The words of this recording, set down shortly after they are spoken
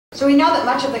So we know that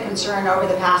much of the concern over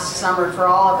the past summer for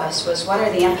all of us was what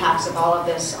are the impacts of all of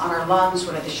this on our lungs,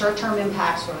 what are the short-term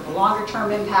impacts, what are the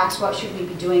longer-term impacts, what should we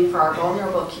be doing for our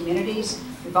vulnerable communities.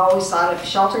 We've always thought of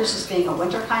shelters as being a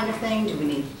winter kind of thing. Do we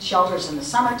need shelters in the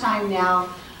summertime now?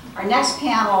 Our next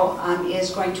panel is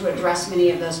going to address many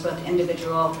of those both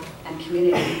individual and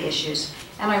community issues.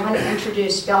 And I want to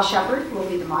introduce Belle Shepard, who will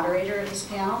be the moderator of this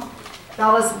panel.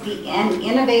 Belle is an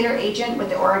innovator agent with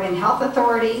the Oregon Health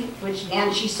Authority,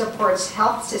 and she supports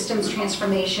health systems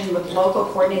transformation with local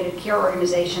coordinated care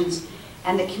organizations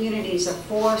and the communities of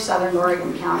 4 southern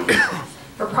Oregon counties.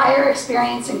 Her prior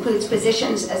experience includes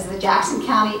positions as the Jackson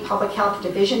County Public Health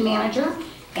Division Manager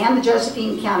and the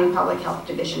Josephine County Public Health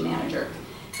Division Manager.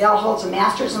 Belle holds a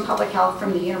master's in public health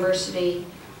from the University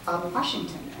of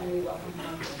Washington. And we welcome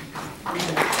her.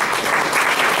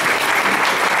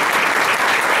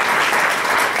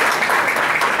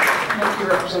 Thank you,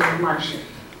 Representative Marsh.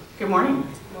 Good morning.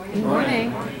 Good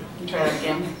morning. Can try that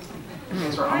again?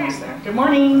 Because we're almost there. Good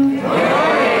morning. Good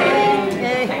morning.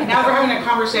 Okay, now we're having a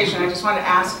conversation. I just want to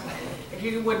ask if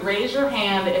you would raise your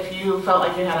hand if you felt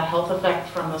like you had a health effect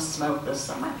from the smoke this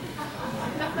summer.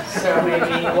 So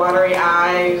maybe watery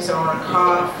eyes or a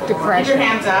cough. Depression. Keep your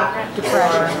hands up.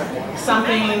 Depression. Or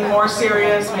something more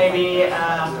serious, maybe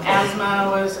asthma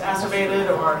was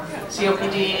exacerbated or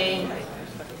COPD.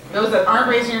 Those that aren't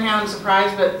raising your hand, I'm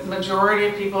surprised, but majority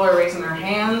of people are raising their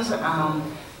hands.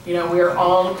 You know, we're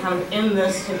all kind of in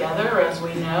this together, as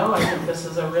we know. I think this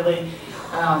is a really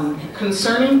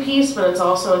concerning piece, but it's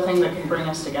also a thing that can bring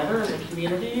us together as a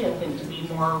community, I think, to be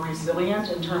more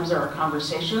resilient in terms of our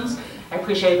conversations. I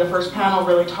appreciate the first panel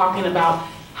really talking about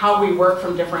how we work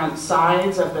from different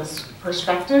sides of this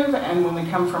perspective, and when we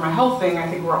come from a health thing, I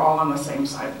think we're all on the same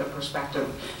side of the perspective.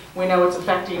 We know it's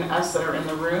affecting us that are in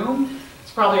the room.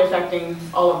 It's probably affecting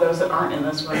all of those that aren't in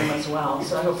this room as well.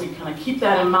 So I hope we kind of keep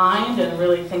that in mind and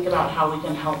really think about how we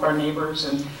can help our neighbors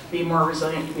and be a more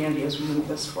resilient community as we move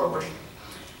this forward.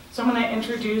 So I'm going to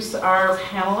introduce our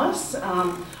panelists.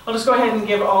 I'll just go ahead and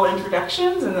give all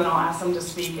introductions and then I'll ask them to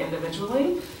speak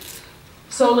individually.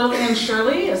 So Lillian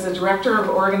Shirley is the Director of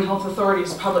Oregon Health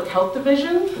Authority's Public Health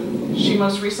Division. She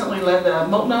most recently led the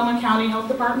Multnomah County Health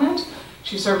Department.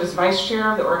 She served as Vice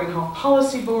Chair of the Oregon Health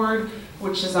Policy Board,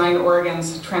 which designed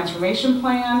Oregon's transformation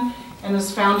plan, and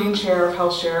is founding chair of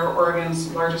HealthShare,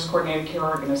 Oregon's largest coordinated care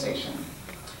organization.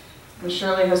 Ms.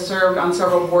 Shirley has served on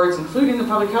several boards, including the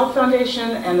Public Health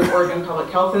Foundation and the Oregon Public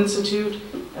Health Institute,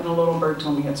 and a little bird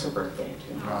told me it's her birthday,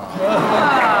 too.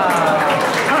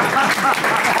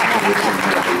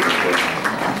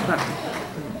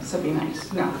 So be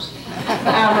nice. No.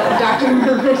 Dr.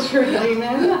 Richard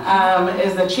Lehman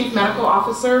is the Chief Medical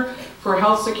Officer for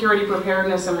Health Security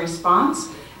Preparedness and Response,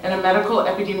 and a medical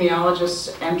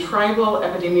epidemiologist and tribal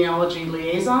epidemiology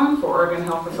liaison for Oregon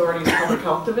Health Authority's Public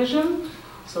Health Division.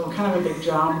 So kind of a big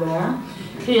job there.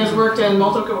 He has worked in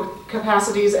multiple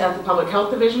capacities at the Public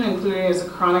Health Division, including as a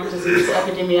chronic disease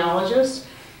epidemiologist.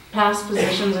 Past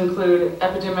positions include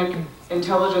Epidemic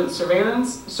Intelligence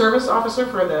Surveillance Service Officer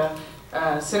for the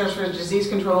Centers for Disease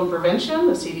Control and Prevention,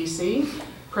 the CDC,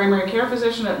 primary care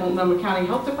physician at Multnomah County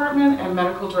Health Department, and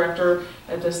medical director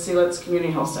at the Seelitz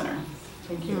Community Health Center.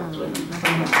 Thank you, Dr.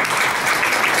 Lehman.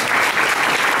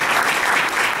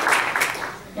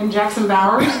 And Jackson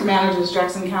Bowers manages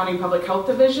Jackson County Public Health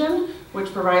Division,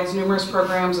 which provides numerous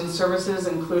programs and services,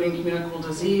 including communicable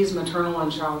disease, maternal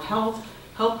and child health,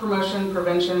 health promotion,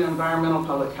 prevention, and environmental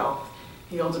public health.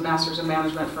 He holds a master's in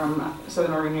management from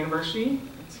Southern Oregon University,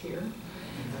 that's here,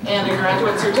 and a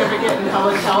graduate certificate in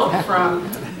public health from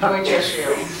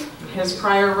OHSU. His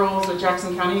prior roles with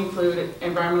Jackson County include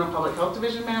Environmental Public Health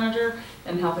Division Manager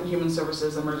and Health and Human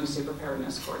Services Emergency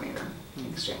Preparedness Coordinator.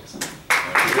 Thanks, Jackson.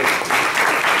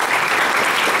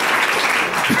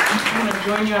 I'm going to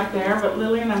join you up there, but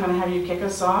Lillian, I'm going to have you kick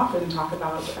us off and talk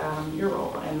about your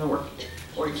role and the work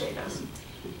OHA does.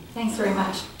 Thanks very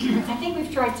much. I think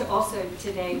we've tried to also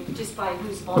today, just by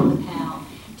who's on the panel,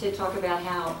 to talk about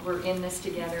how we're in this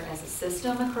together as a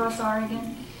system across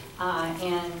Oregon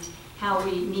and how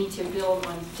we need to build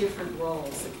on different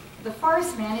roles. The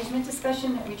forest management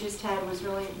discussion that we just had was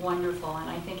really wonderful, and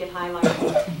I think it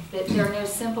highlighted that there are no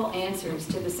simple answers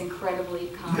to this incredibly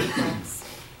complex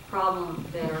problem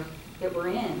that we're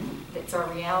in, that's our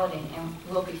reality, and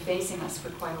will be facing us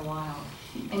for quite a while.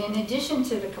 And in addition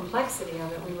to the complexity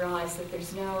of it, we realize that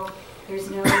there's no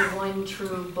one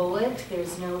true bullet,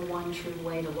 there's no one true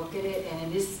way to look at it,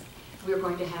 and we're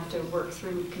going to have to work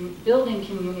through building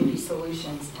community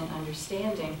solutions and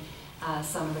understanding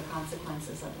some of the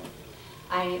consequences of it.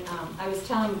 I was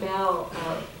telling Belle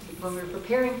when we were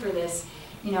preparing for this,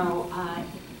 you know,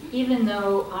 even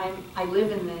though I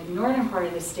live in the northern part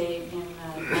of the state, in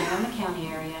the Monona County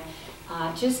area,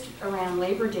 just around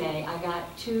Labor Day, I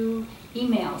got 2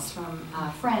 emails from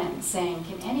friends saying,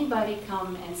 can anybody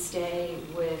come and stay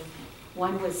with,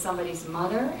 one was somebody's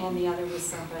mother and the other was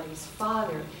somebody's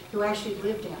father, who actually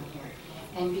lived down here.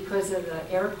 And because of the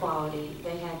air quality,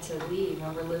 they had to leave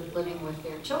and were living with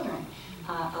their children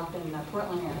up in the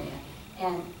Portland area.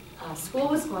 And school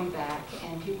was going back,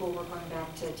 and people were going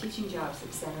back to teaching jobs,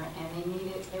 etc. And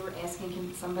they were asking,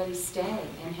 can somebody stay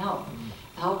and help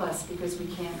us, because we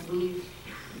can't leave.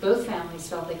 Both families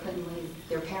felt they couldn't leave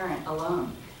their parent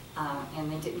alone, and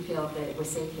they didn't feel that it was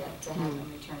safe yet to have them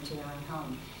return to their own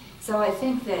home. So I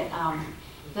think that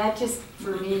that just,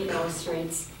 for me,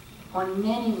 illustrates on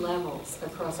many levels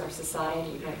across our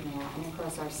society right now and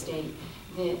across our state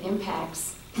the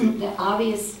impacts, the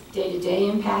obvious day-to-day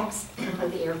impacts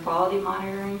of the air quality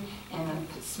monitoring and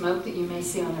the smoke that you may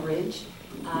see on the ridge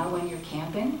when you're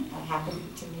camping. That happened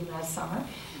to me last summer.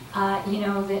 You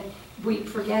know, that we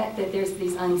forget that there's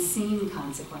these unseen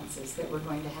consequences that we're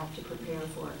going to have to prepare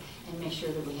for and make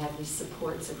sure that we have these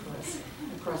supports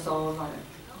across all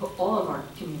of our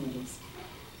communities.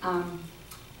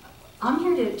 I'm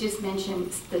here to just mention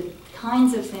the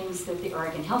kinds of things that the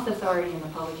Oregon Health Authority and the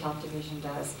Public Health Division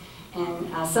does,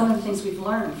 and some of the things we've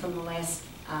learned from the last,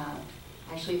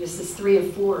 actually this is 3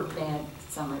 of 4 bad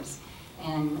summers,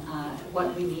 and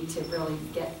what we need to really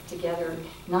get together,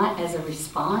 not as a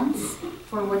response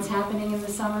for what's happening in the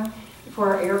summer,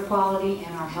 for our air quality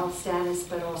and our health status,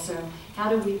 but also how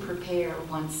do we prepare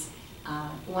once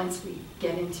we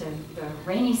get into the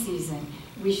rainy season.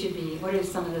 We should be, what are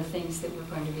some of the things that we're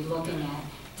going to be looking at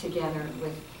together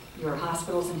with your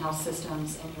hospitals and health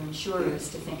systems and your insurers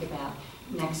to think about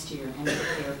next year and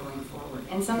prepare going forward,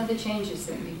 and some of the changes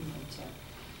that we've made too.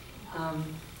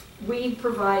 We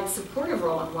provide supportive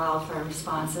role in wildfire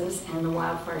responses and the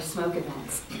wildfire smoke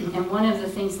events. And one of the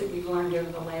things that we've learned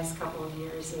over the last couple of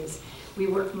years is we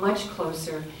work much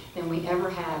closer than we ever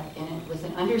have with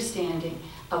an understanding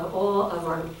of all of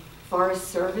our Forest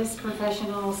Service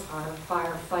professionals, our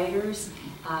firefighters,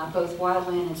 both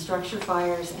wildland and structure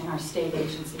fires, and our state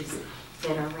agencies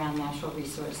that are around natural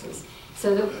resources.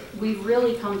 So that we've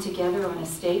really come together on a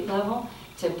state level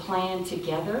to plan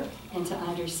together and to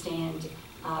understand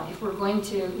if we're going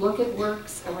to look at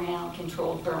works around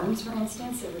controlled burns, for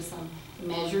instance. There was some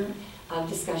measure of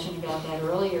discussion about that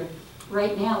earlier.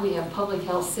 Right now we have public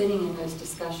health sitting in those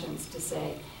discussions to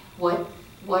say what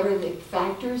are the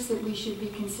factors that we should be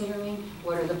considering,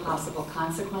 what are the possible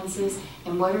consequences,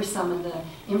 and what are some of the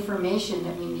information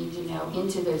that we need to know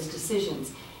into those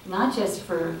decisions, not just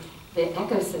for the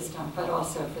ecosystem, but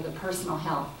also for the personal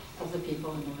health of the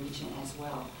people in the region as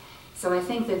well. So I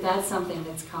think that that's something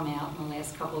that's come out in the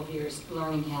last couple of years,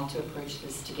 learning how to approach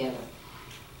this together.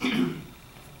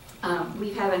 We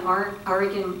have an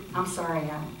Oregon, I'm sorry,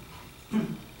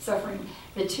 I'm suffering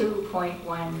the 2.9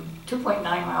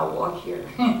 mile walk here.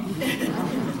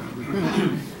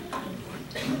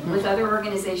 With other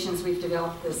organizations, we've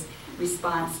developed this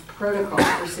response protocol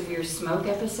for severe smoke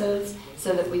episodes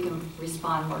so that we can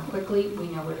respond more quickly. We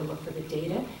know where to look for the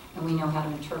data, and we know how to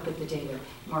interpret the data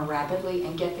more rapidly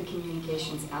and get the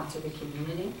communications out to the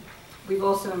community. We've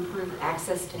also improved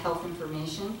access to health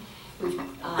information. We've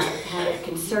had a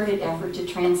concerted effort to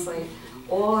translate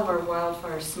all of our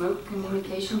wildfire smoke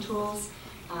communication tools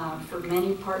for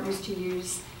many partners to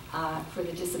use, for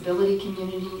the disability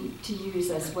community to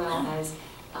use, as well as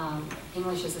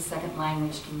English as a second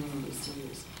language communities to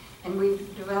use. And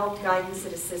we've developed guidance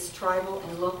that assists tribal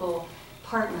and local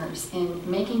partners in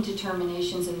making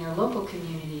determinations in their local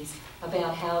communities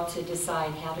about how to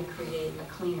decide how to create a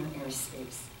cleaner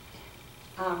airspace.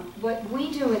 What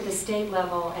we do at the state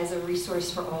level as a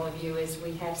resource for all of you is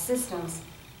we have systems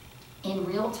in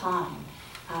real time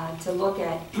to look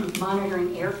at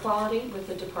monitoring air quality with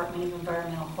the Department of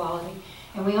Environmental Quality.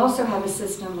 And we also have a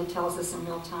system that tells us in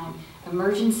real time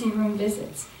emergency room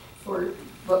visits for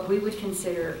what we would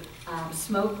consider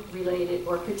smoke-related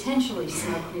or potentially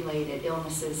smoke-related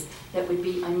illnesses that would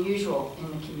be unusual in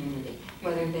the community,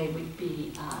 whether they would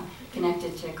be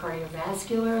connected to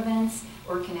cardiovascular events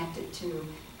or connected to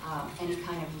any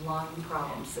kind of lung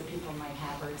problems that people might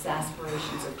have, or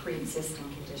exasperations or pre-existing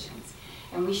conditions.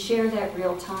 And we share that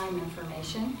real-time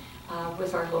information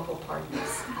with our local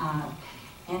partners.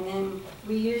 And then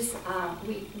we use,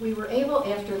 we were able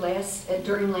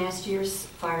during last year's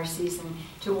fire season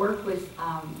to work with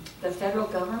the federal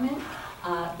government,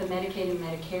 the Medicaid and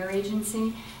Medicare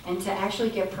agency, and to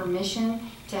actually get permission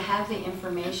to have the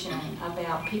information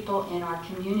about people in our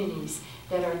communities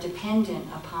that are dependent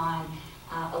upon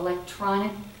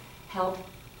electronic health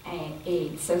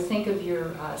aid. So think of your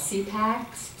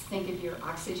CPACs, think of your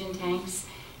oxygen tanks,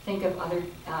 think of other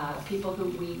people who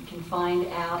we can find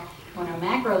out on a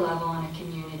macro level in a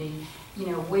community, you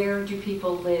know, where do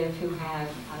people live who have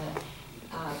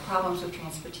problems with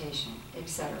transportation,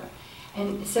 etc.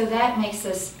 And so that makes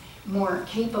us more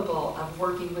capable of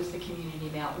working with the community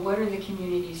about what are the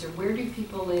communities or where do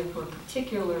people live who are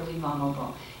particularly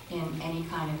vulnerable in any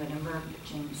kind of an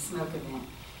emerging smoke event.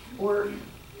 Or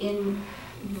in,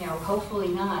 you know, hopefully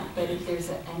not, but if there's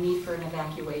a need for an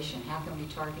evacuation, how can we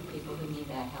target people who need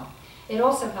that help? It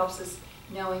also helps us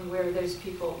knowing where those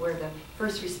people, where the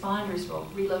first responders will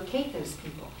relocate those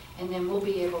people. And then we'll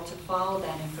be able to follow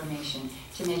that information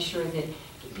to make sure that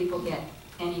people get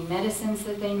any medicines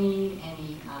that they need,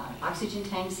 any oxygen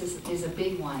tanks is a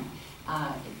big one,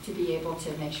 to be able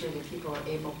to make sure that people are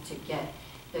able to get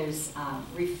those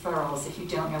referrals if you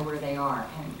don't know where they are,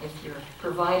 and if your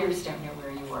providers don't know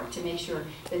where you are, to make sure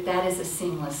that that is a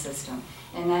seamless system.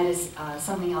 And that is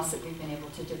something else that we've been able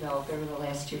to develop over the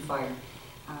last 2 fire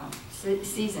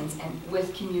seasons and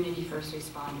with community first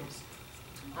responders.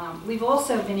 We've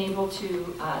also been able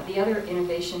to, the other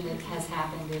innovation that has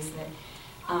happened is that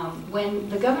when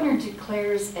the governor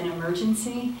declares an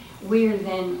emergency, we're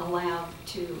then allowed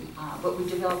to, what we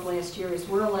developed last year is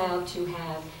we're allowed to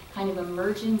have kind of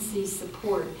emergency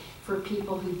support for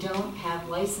people who don't have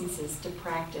licenses to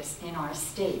practice in our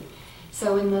state.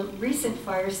 So in the recent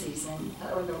fire season,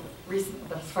 or the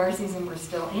fire season we're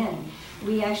still in,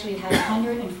 we actually had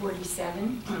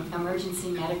 147 emergency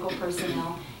medical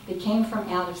personnel that came from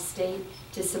out of state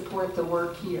to support the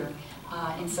work here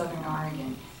in Southern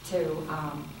Oregon,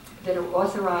 that are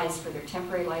authorized for their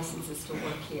temporary licenses to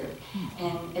work here.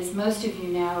 And as most of you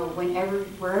know,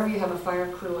 wherever you have a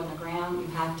fire crew on the ground, you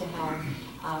have to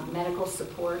have medical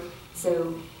support.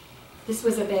 So this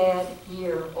was a bad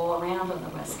year all around on the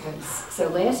West Coast. So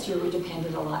last year we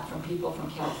depended a lot from people from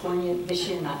California. This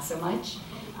year not so much.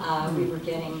 We were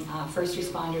getting first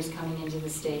responders coming into the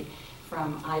state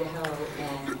from Idaho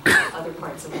and other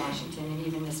parts of Washington, and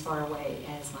even as far away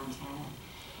as Montana.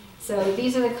 So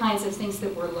these are the kinds of things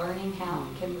that we're learning. How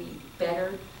can we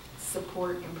better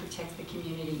support and protect the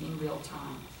community in real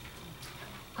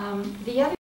time? The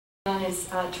other thing is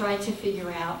try to figure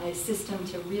out a system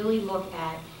to really look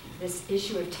at this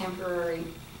issue of temporary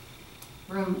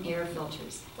room air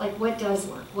filters. Like what does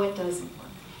work, what doesn't work?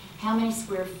 How many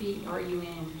square feet are you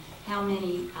in? How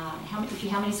many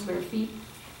square feet?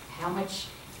 How much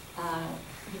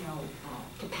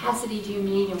capacity do you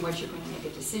need, and what you're going to make a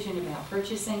decision about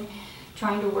purchasing?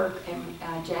 Trying to work,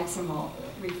 and Jackson will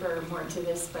refer more to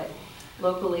this, but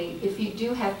locally, if you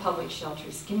do have public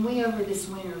shelters, can we over this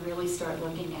winter really start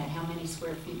looking at how many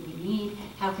square feet we need?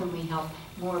 How can we help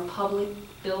more public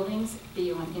buildings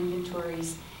be on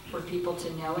inventories for people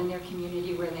to know in their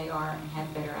community where they are and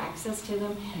have better access to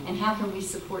them? And how can we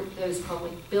support those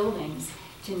public buildings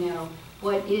to know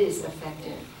what is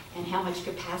effective and how much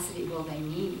capacity will they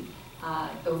need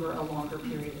over a longer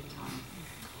period of time?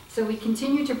 So we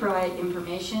continue to provide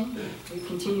information. We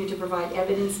continue to provide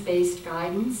evidence-based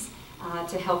guidance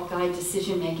to help guide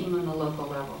decision-making on the local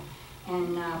level.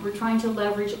 And we're trying to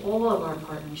leverage all of our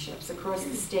partnerships across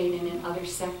the state and in other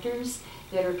sectors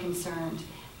that are concerned.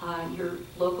 Your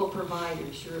local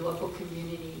providers, your local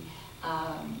community,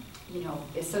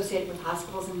 associated with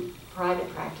hospitals and private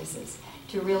practices,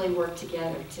 to really work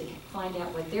together to find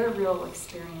out what their real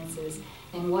experience is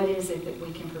and what is it that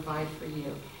we can provide for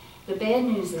you. The bad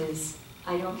news is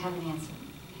I don't have an answer.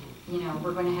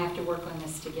 We're going to have to work on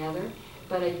this together,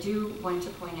 but I do want to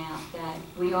point out that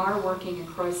we are working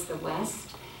across the West,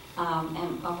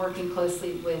 and I'm working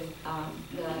closely with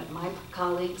my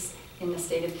colleagues in the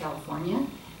state of California,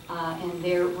 and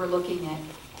we're looking at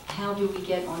how do we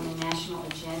get on the national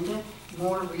agenda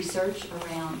more research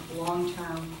around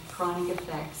long-term chronic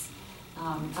effects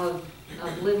of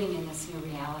living in this new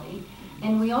reality.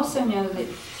 And we also know that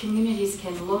communities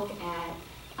can look at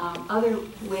other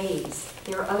ways.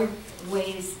 There are other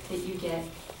ways that you get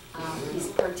these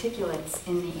particulates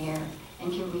in the air,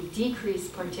 and can we decrease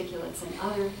particulates in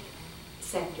other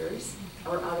sectors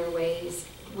or other ways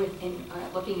within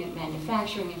looking at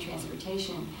manufacturing and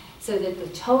transportation, so that the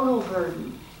total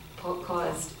burden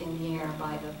caused in the air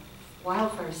by the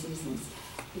wildfire seasons,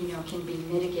 can be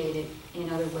mitigated in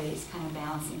other ways, kind of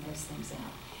balancing those things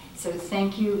out. So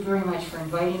thank you very much for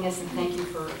inviting us, and thank you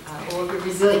for all of your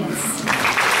resilience.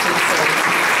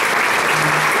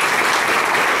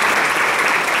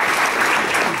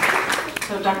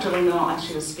 So Dr. Lehman, I'll ask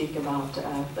you to speak about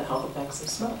the health effects of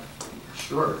smoke.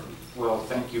 Sure. Well,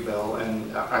 thank you, Bill.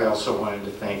 And I also wanted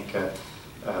to thank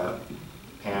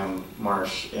Pam,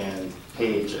 Marsh, and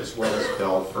Paige, as well as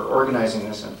Bill, for organizing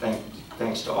this, and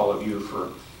thanks to all of you for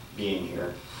being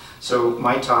here. So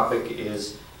my topic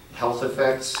is health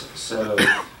effects. So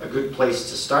a good place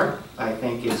to start, I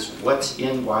think, is what's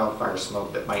in wildfire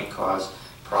smoke that might cause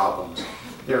problems.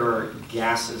 There are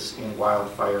gases in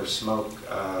wildfire smoke,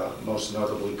 most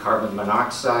notably carbon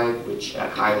monoxide, which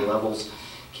at high levels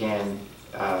can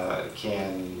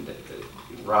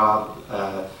rob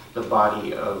the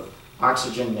body of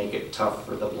oxygen, make it tough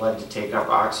for the blood to take up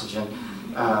oxygen.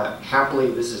 Happily,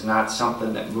 this is not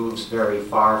something that moves very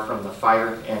far from the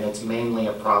fire, and it's mainly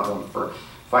a problem for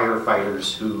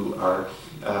firefighters who are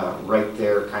right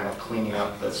there kind of cleaning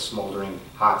up the smoldering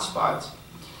hot spots.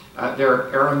 There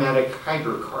are aromatic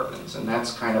hydrocarbons, and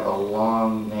that's kind of a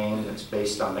long name that's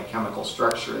based on the chemical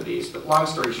structure of these. But long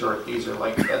story short, these are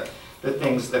like the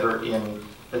things that are in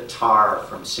the tar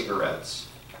from cigarettes.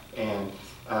 And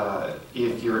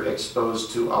if you're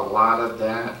exposed to a lot of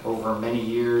that over many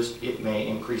years, it may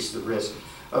increase the risk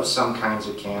of some kinds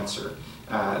of cancer.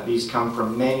 These come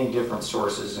from many different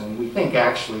sources, and we think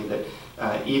actually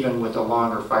that even with a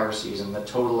longer fire season, the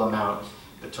total amount,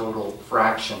 the total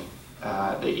fraction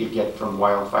that you get from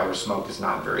wildfire smoke is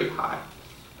not very high.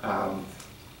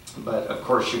 But of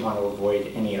course you want to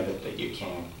avoid any of it that you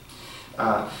can.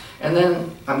 And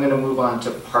then I'm going to move on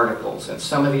to particles, and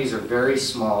some of these are very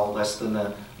small, less than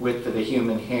the width of a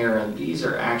human hair, and these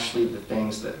are actually the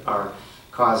things that are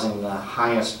causing the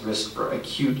highest risk for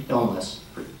acute illness.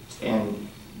 And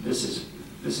this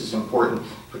is important,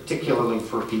 particularly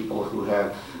for people who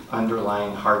have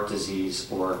underlying heart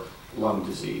disease or lung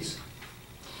disease.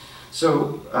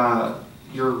 So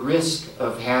your risk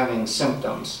of having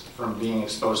symptoms from being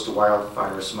exposed to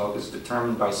wildfire smoke is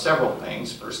determined by several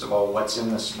things. First of all, what's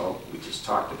in the smoke? We just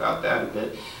talked about that a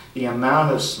bit. The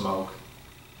amount of smoke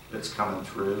that's coming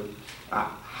through,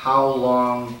 how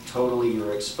long totally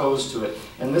you're exposed to it,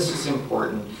 and this is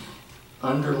important,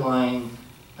 underlying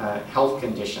health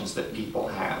conditions that people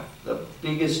have. The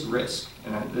biggest risk,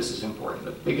 and this is important,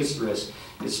 the biggest risk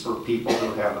is for people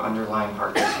who have underlying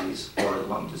heart disease or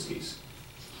lung disease.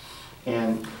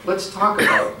 And let's talk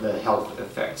about the health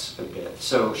effects a bit.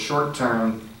 So short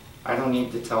term, I don't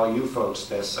need to tell you folks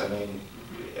this. I mean,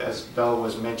 as Belle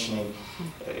was mentioning,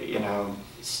 you know,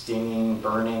 stinging,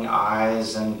 burning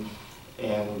eyes, and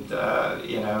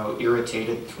you know,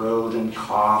 irritated throat and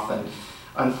cough. And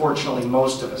unfortunately,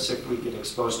 most of us, if we get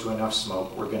exposed to enough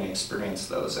smoke, we're going to experience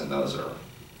those, and those are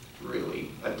really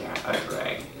a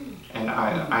drag. And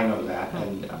I know that,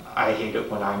 and I hate it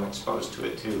when I'm exposed to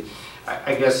it too.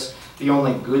 I guess the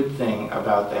only good thing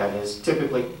about that is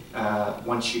typically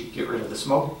once you get rid of the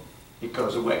smoke, it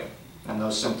goes away, and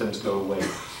those symptoms go away,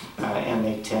 and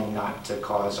they tend not to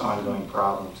cause ongoing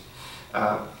problems.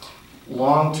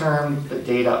 Long term, the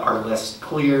data are less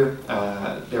clear.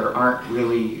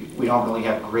 We don't really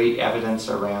have great evidence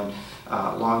around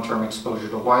long-term exposure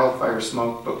to wildfire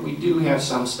smoke, but we do have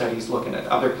some studies looking at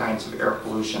other kinds of air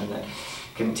pollution that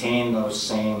contain those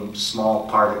same small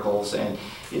particles, and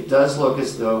it does look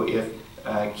as though if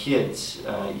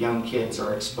young kids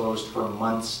are exposed for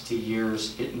months to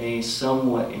years, it may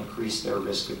somewhat increase their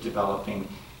risk of developing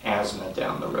asthma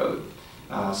down the road.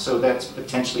 So that's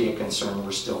potentially a concern.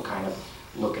 We're still kind of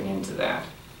looking into that.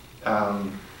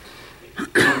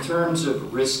 In terms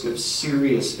of risk of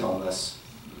serious illness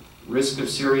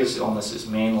is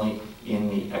mainly in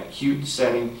the acute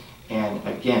setting, and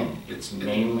again, it's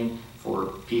mainly for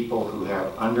people who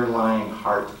have underlying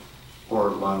heart or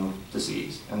lung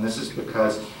disease. And this is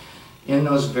because in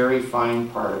those very fine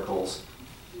particles,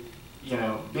 you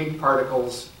know, big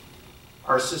particles,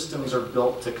 our systems are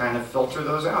built to kind of filter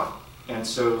those out. And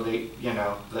so they, you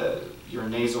know, your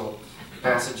nasal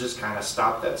passages kind of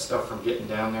stop that stuff from getting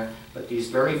down there. But these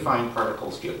very fine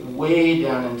particles get way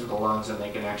down into the lungs, and they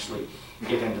can actually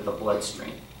get into the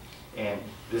bloodstream. And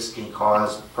this can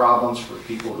cause problems for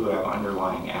people who have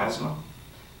underlying asthma.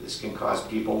 This can cause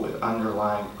people with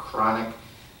underlying chronic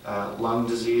lung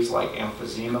disease like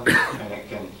emphysema, and it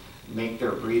can make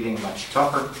their breathing much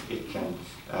tougher. It can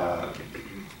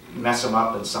mess them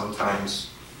up and sometimes,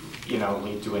 you know,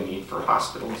 lead to a need for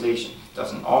hospitalization. It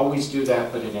doesn't always do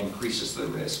that, but it increases the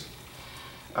risk.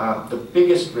 The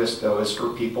biggest risk, though, is for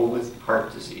people with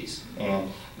heart disease. And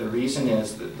the reason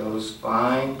is that those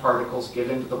fine particles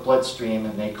get into the bloodstream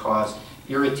and they cause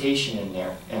irritation in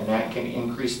there, and that can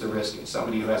increase the risk in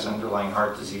somebody who has underlying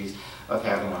heart disease of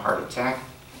having a heart attack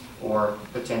or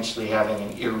potentially having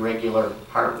an irregular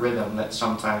heart rhythm that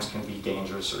sometimes can be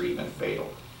dangerous or even fatal.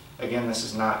 Again, this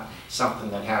is not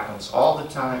something that happens all the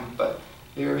time, but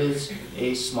there is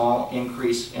a small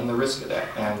increase in the risk of that,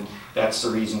 and that's the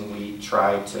reason we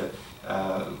try to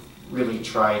really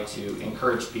try to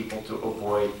encourage people to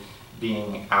avoid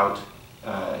being out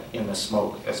in the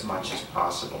smoke as much as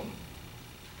possible.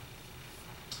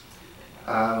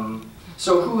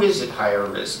 So who is at higher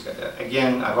risk?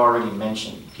 Again, I've already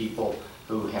mentioned people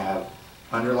who have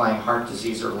underlying heart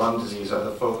disease or lung disease are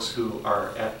the folks who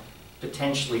are at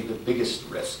potentially the biggest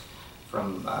risk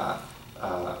from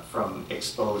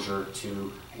exposure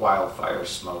to wildfire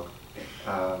smoke.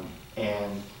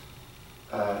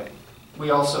 We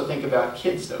also think about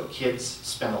kids, though. Kids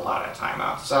spend a lot of time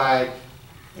outside.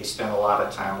 They spend a lot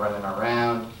of time running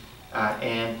around,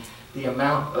 and the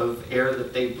amount of air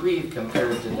that they breathe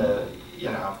compared to the,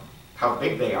 how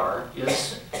big they are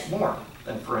is more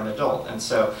than for an adult. And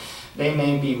so they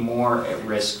may be more at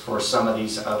risk for some of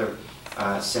these other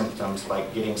symptoms,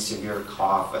 like getting severe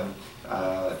cough, and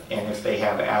if they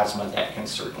have asthma, that can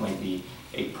certainly be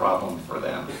a problem for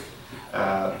them.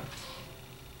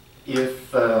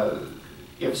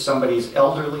 If somebody's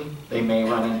elderly, they may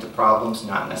run into problems,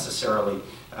 not necessarily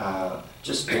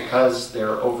just because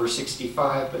they're over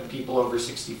 65, but people over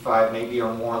 65 maybe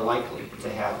are more likely to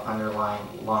have underlying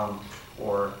lung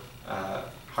or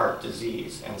heart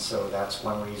disease. And so that's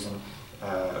one reason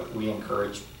we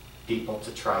encourage people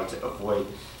to try to avoid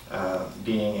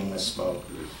being in the smoke.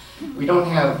 We don't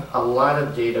have a lot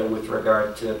of data with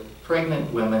regard to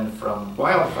pregnant women from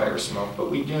wildfire smoke, but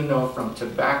we do know from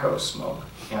tobacco smoke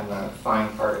and the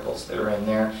fine particles that are in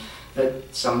there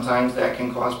that sometimes that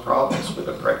can cause problems with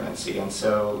a pregnancy. And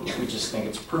so we just think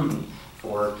it's prudent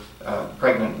for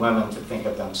pregnant women to think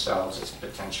of themselves as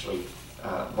potentially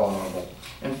vulnerable.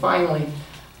 And finally,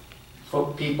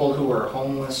 for people who are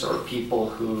homeless or people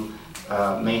who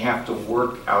may have to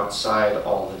work outside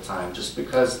all the time, just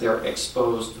because they're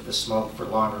exposed to the smoke for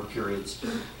longer periods,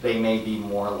 they may be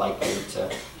more likely to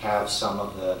have some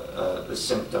of the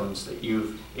symptoms that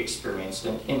you've experienced.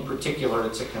 And in particular,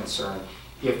 it's a concern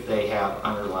if they have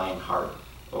underlying heart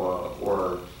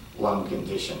or lung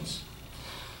conditions.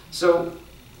 So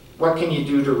what can you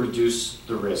do to reduce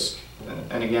the risk?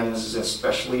 And again, this is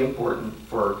especially important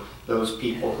for those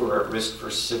people who are at risk for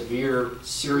severe,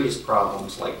 serious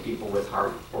problems like people with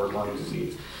heart or lung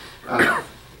disease.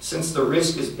 Since the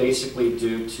risk is basically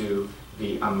due to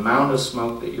the amount of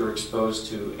smoke that you're exposed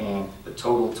to and the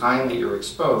total time that you're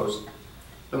exposed,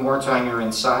 the more time you're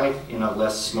inside in a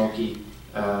less smoky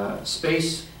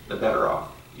space, the better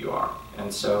off you are.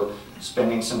 And so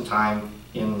spending some time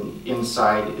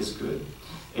inside is good.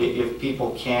 If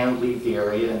people can leave the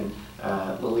area, and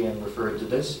Lillian referred to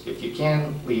this, if you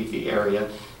can leave the area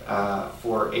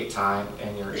for a time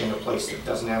and you're in a place that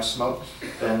doesn't have smoke,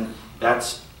 then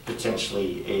that's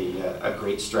potentially a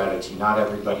great strategy. Not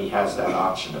everybody has that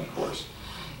option, of course.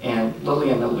 And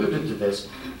Lillian alluded to this.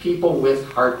 People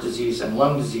with heart disease and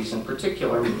lung disease in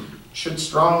particular should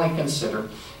strongly consider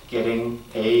getting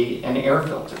an air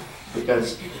filter.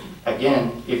 Because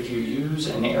again, if you use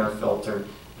an air filter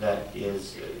that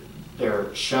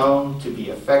they're shown to be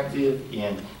effective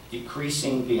in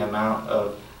decreasing the amount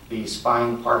of these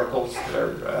fine particles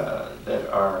that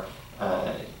are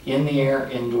in the air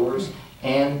indoors,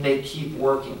 and they keep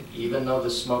working. Even though the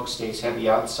smoke stays heavy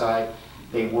outside,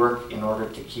 they work in order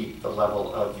to keep the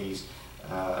level of these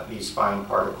fine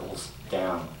particles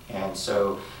down. And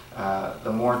so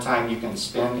the more time you can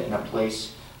spend in a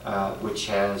place which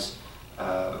has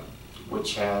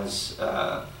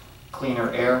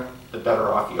cleaner air, the better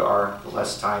off you are, the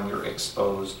less time you're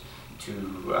exposed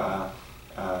to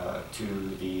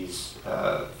these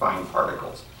fine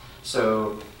particles.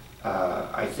 So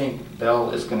I think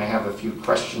Belle is going to have a few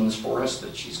questions for us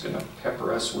that she's going to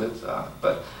pepper us with,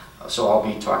 so I'll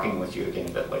be talking with you again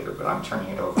a bit later, but I'm turning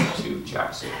it over to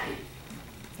Jackson.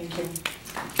 Thank you.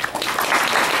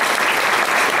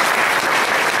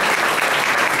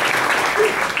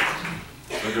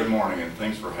 So good morning, and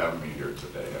thanks for having me here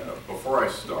today. Before I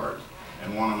start,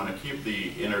 I'm going to keep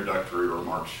the introductory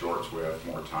remarks short so we have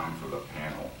more time for the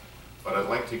panel, but I'd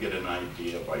like to get an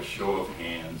idea by show of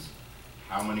hands,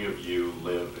 how many of you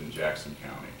live in Jackson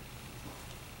County?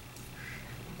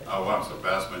 Oh wow, it's a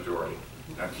vast majority.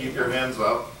 Now keep your hands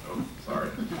up. Oh, sorry.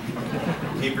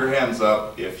 Keep your hands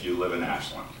up if you live in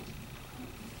Ashland.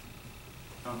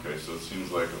 Okay, so it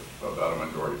seems like about a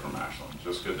majority from Ashland.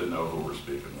 Just good to know who we're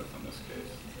speaking with in this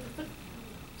case.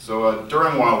 So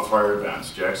during wildfire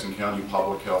events, Jackson County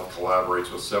Public Health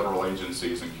collaborates with several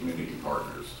agencies and community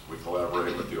partners. We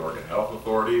collaborate with the Oregon Health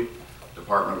Authority,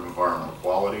 Department of Environmental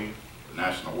Quality, the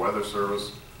National Weather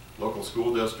Service, local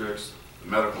school districts, the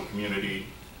medical community,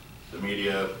 the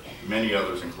media, many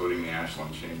others, including the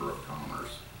Ashland Chamber of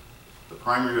Commerce. The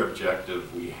primary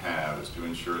objective we have is to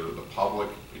ensure that the public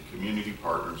and community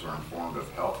partners are informed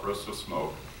of health risks of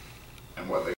smoke and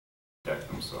what they can protect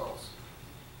themselves.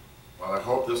 Well, I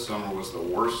hope this summer was the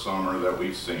worst summer that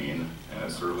we've seen, and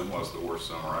it certainly was the worst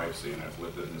summer I've seen. I've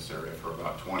lived in this area for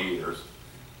about 20 years.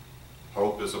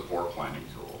 Hope is a poor planning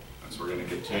tool, and so we're going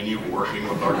to continue working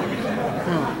with our community.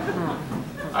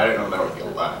 I didn't know that would get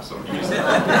a laugh, so I'm using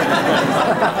that.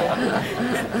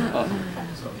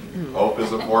 Hope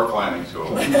is a poor planning tool.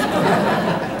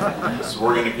 So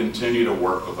we're going to continue to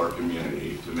work with our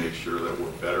community to make sure that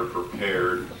we're better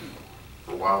prepared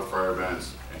for wildfire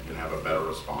events and can have a better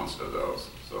response to those.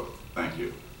 So thank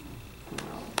you.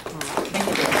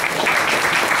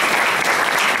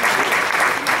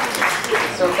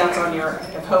 So if that's on your,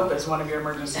 if HOPE is one of your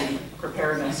emergency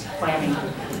preparedness planning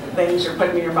things you're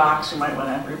putting in your box, you might want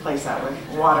to replace that with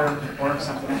water or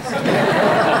something else.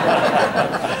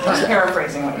 Just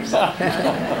paraphrasing what you said.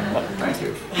 Thank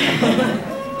you.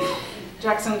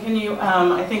 Jackson, can you,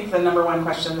 I think the number one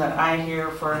question that I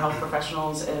hear for health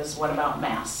professionals is, what about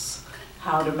masks?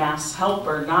 How do masks help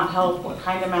or not help? What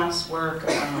kind of masks work?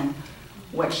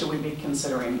 What should we be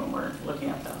considering when we're looking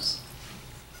at those?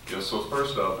 Yeah, so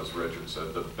first off, as Richard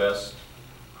said, the best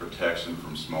protection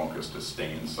from smoke is to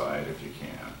stay inside if you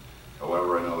can.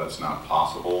 However, I know that's not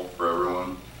possible for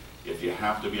everyone. If you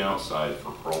have to be outside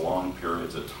for prolonged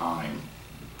periods of time,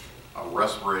 a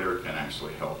respirator can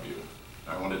actually help you.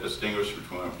 I want to distinguish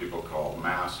between what people call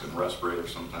masks and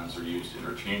respirators. Sometimes they're used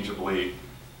interchangeably.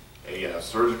 A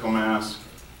surgical mask,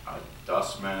 a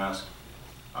dust mask,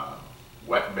 a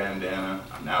wet bandana,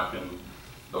 a napkin,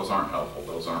 those aren't helpful.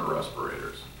 Those aren't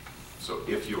respirators. So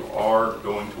if you are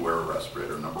going to wear a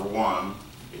respirator, number one,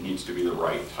 it needs to be the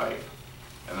right type.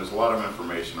 And there's a lot of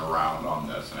information around on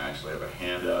this, and I actually have a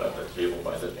handout at the table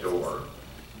by the door.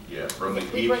 Yeah, from the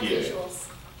EPA.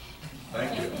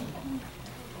 Thank you.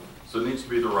 So it needs to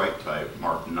be the right type,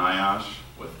 marked NIOSH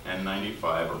with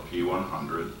N95 or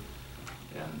P100,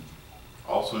 and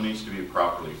also needs to be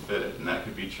properly fitted, and that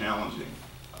could be challenging.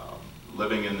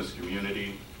 Living in this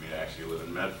community, I actually live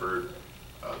in Medford.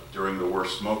 During the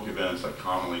worst smoke events, I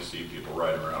commonly see people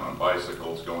riding around on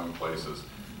bicycles, going places.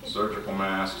 Surgical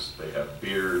masks, they have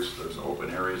beards, there's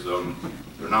open areas of them.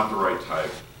 They're not the right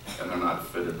type, and they're not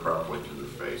fitted properly to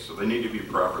their face. So they need to be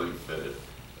properly fitted.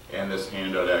 And this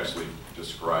handout actually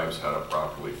describes how to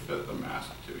properly fit the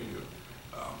mask to you.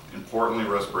 Importantly,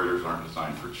 respirators aren't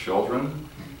designed for children,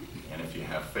 and if you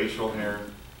have facial hair,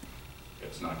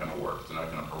 it's not going to work. It's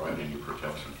not going to provide any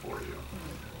protection for you.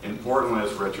 Importantly,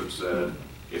 as Richard said,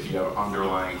 if you have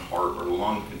underlying heart or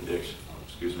lung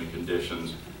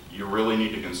conditions, you really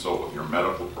need to consult with your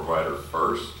medical provider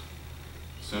first.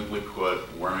 Simply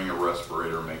put, wearing a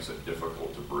respirator makes it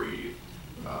difficult to breathe.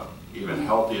 Even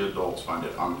healthy adults find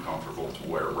it uncomfortable to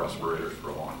wear respirators for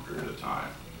a long period of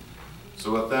time.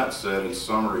 So with that said, in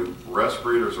summary,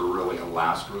 respirators are really a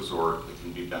last resort that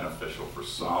can be beneficial for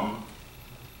some,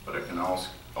 but it can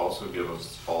also give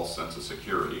us a false sense of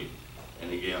security.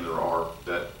 And again,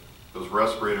 those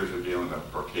respirators are dealing with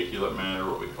particulate matter,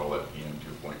 what we call that PM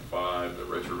 2.5 that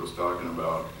Richard was talking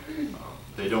about.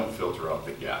 They don't filter out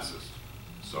the gases.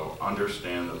 So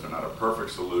understand that they're not a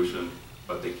perfect solution,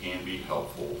 but they can be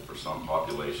helpful for some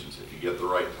populations if you get the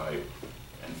right type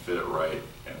and fit it right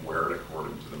and wear it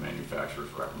according to the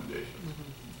manufacturer's recommendations.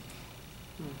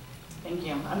 Thank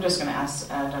you. I'm just going to ask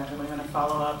Dr. Lehman a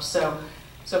follow-up. So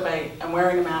if I'm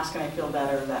wearing a mask and I feel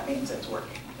better, that means it's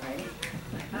working, right?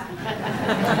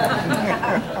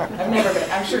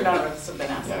 I'm sure none of us have been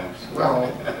asked. Yeah.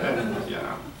 Well,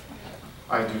 yeah,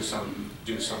 I do some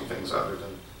things other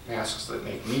than masks that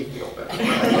make me feel better. I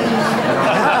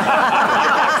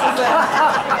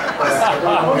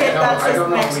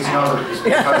don't always know it's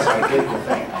because I did the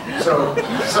thing.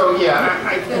 So yeah,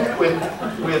 I think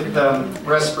with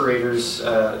respirators,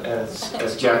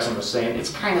 as Jackson was saying,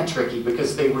 it's kind of tricky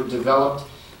because they were developed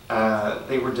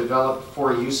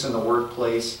for use in the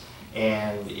workplace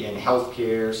and in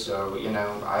healthcare. So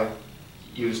I've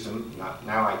used them.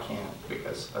 Now I can't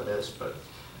because of this, but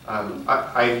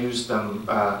I've used them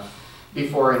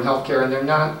before in healthcare, and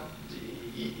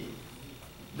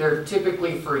they're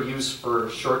typically for use for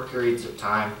short periods of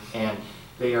time, and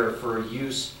they are for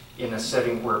use in a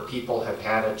setting where people have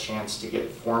had a chance to get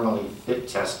formally fit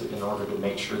tested in order to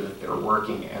make sure that they're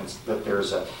working and that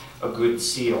there's a good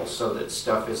seal so that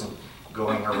stuff isn't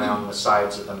going around the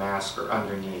sides of the mask or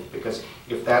underneath. Because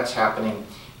if that's happening,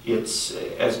 it's,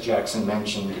 as Jackson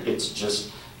mentioned, it's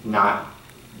just not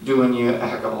doing you a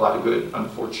heck of a lot of good,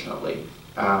 unfortunately.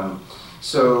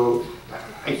 So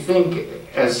I think,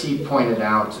 as he pointed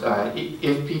out,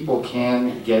 if people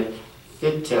can get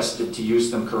fit tested to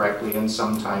use them correctly, and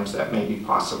sometimes that may be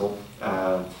possible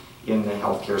in the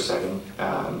healthcare setting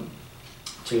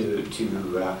to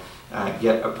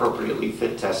get appropriately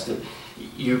fit tested.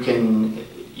 You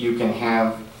can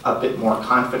have a bit more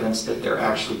confidence that they're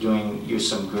actually doing you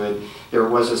some good. There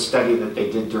was a study that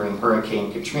they did during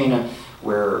Hurricane Katrina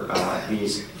where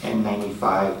these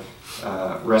N95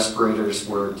 respirators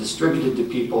were distributed to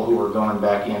people who were going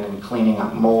back in and cleaning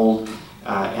up mold,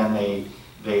 and they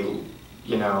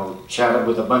you know, chatted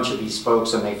with a bunch of these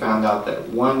folks, and they found out that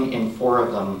 1 in 4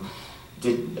 of them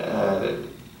did.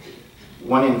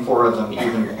 1 in 4 of them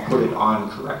even put it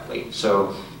on correctly.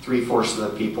 So 3/4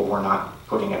 of the people were not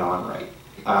putting it on right,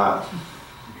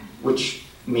 which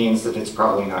means that it's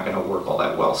probably not going to work all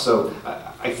that well. So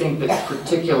I think that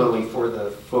particularly for the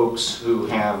folks who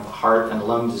have heart and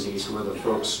lung disease, who are the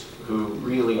folks who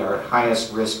really are at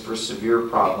highest risk for severe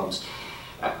problems,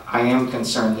 I am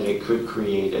concerned that it could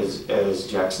create, as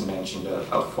Jackson mentioned,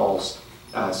 a false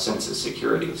sense of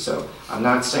security. So I'm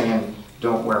not saying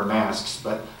don't wear masks,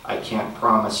 but I can't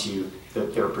promise you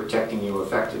that they're protecting you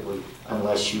effectively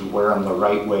unless you wear them the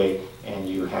right way and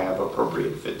you have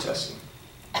appropriate fit testing.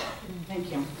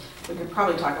 Thank you. We could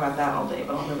probably talk about that all day,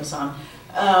 but I'll move us on.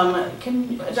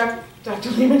 Dr.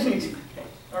 Lehman,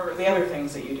 or the other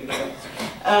things that you do today,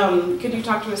 could you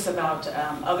talk to us about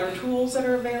other tools that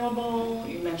are available?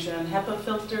 You mentioned HEPA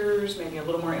filters, maybe a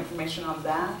little more information on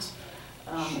that,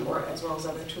 or as well as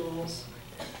other tools.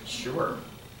 Sure.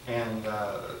 And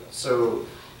so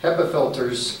HEPA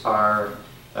filters are,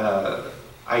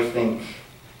 I think,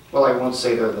 well, I won't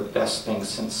say they're the best thing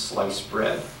since sliced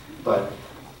bread, but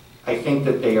I think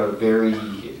that they're very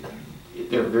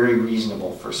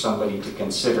reasonable for somebody to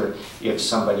consider if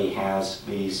somebody has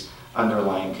these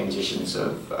underlying conditions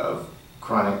of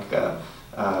chronic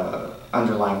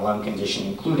underlying lung condition,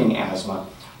 including asthma,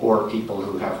 or people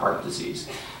who have heart disease,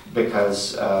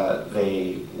 because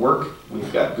they work.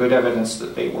 We've got good evidence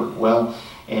that they work well,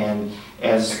 and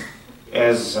as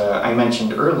I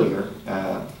mentioned earlier,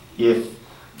 if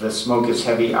the smoke is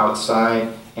heavy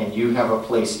outside and you have a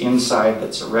place inside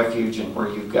that's a refuge and where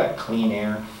you've got clean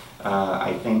air,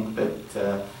 I think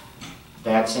that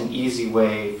that's an easy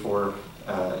way for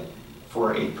a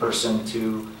person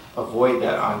to avoid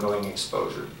that ongoing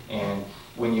exposure. And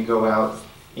when you go out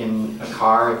in a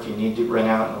car, if you need to run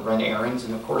out and run errands,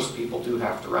 and of course people do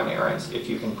have to run errands, if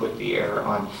you can put the air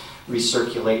on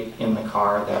recirculate in the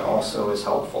car, that also is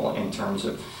helpful in terms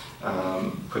of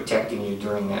protecting you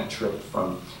during that trip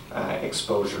from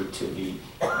exposure to the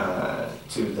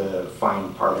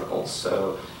fine particles.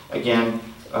 So again,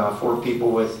 for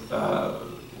people with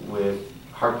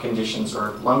heart conditions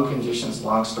or lung conditions,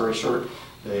 long story short,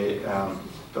 the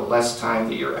less time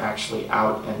that you're actually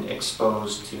out and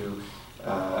exposed to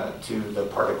the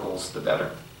particles, the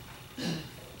better.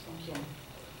 Thank you.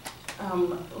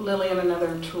 Lillian,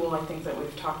 another tool I think that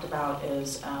we've talked about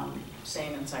is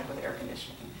staying inside with air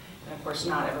conditioning. And of course,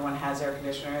 not everyone has air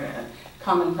conditioner.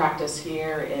 Common practice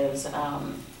here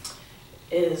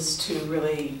is to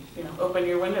really, open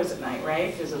your windows at night,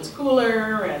 right? Because it's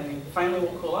cooler, and you finally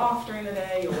will cool off during the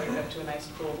day. You'll wake up to a nice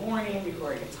cool morning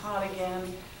before it gets hot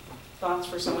again. Thoughts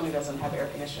for someone who doesn't have air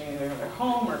conditioning either in their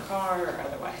home or car or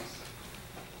otherwise?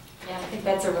 Yeah, I think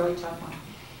that's a really tough one.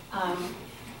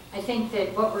 I think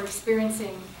that what we're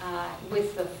experiencing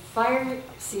with the fire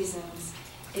seasons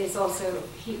is also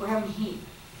heat. We're having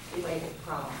heat-related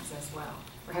problems as well.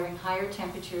 We're having higher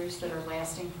temperatures that are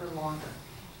lasting for longer,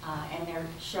 and they're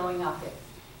showing up at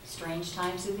strange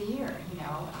times of the year. We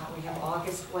have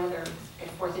August weather at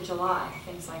 4th of July,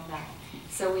 things like that.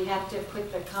 So we have to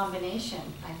put the combination,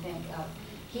 I think, of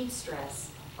heat stress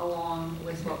along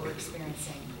with what we're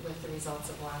experiencing with the results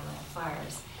of wildland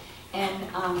fires. And,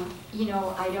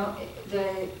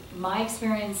 my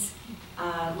experience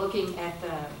looking at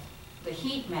the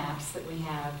heat maps that we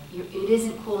have, it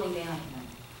isn't cooling down even.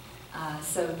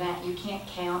 So that you can't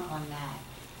count on that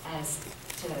as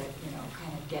to,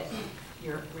 kind of get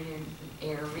your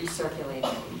air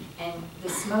recirculating. And the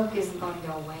smoke isn't going to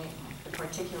go away at night. The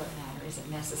particulate matter isn't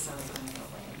necessarily going to go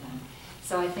away at night.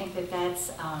 So I think that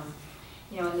that's,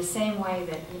 in the same way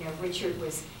that, Richard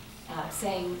was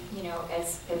saying,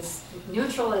 as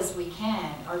neutral as we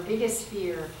can, our biggest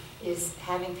fear is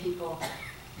having people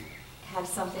have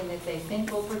something that they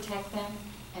think will protect them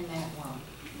and then it won't.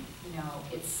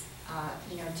 It's,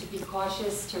 to be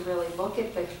cautious, to really look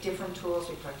at the different tools.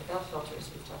 We've talked about filters,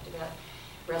 we've talked about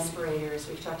respirators,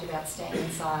 we've talked about staying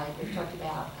inside, we've talked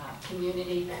about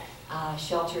community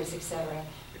shelters, etc.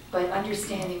 But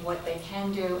understanding what they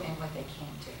can do and what they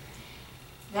can't do.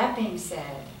 That being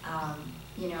said,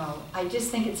 you know, I just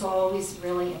think it's always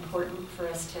really important for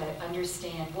us to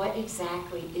understand what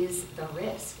exactly is the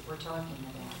risk we're talking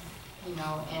about. You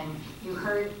know, and you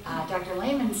heard Dr.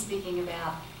 Lehman speaking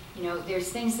about, you know, there's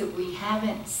things that we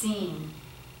haven't seen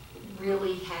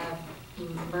really have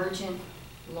emergent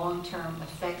long-term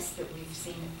effects that we've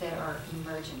seen that are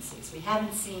emergencies. We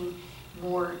haven't seen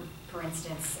more, for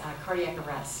instance, cardiac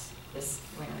arrests this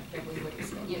winter that we would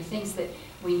expect. You know, things that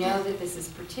we know that this is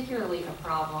particularly a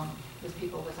problem with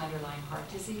people with underlying heart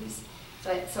disease.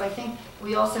 So I think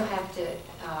we also have to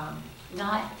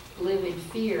not live in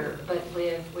fear, but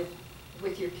live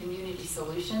with your community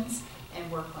solutions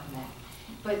and work on that.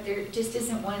 But there just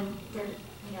isn't one,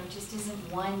 you know, just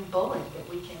isn't one bullet that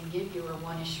we can give you or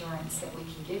one assurance that we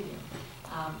can give you.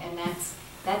 And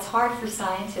that's hard for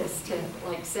scientists to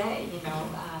like say, you know,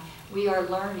 we are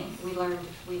learning. We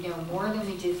know more than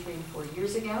we did 3 or 4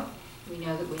 years ago. We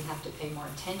know that we have to pay more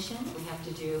attention. We have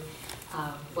to do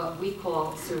what we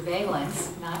call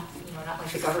surveillance, not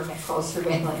like the government calls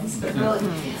surveillance, but really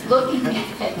looking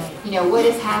at, you know, what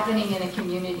is happening in a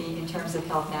community in terms of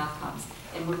health outcomes.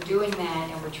 And we're doing that,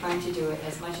 and we're trying to do it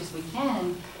as much as we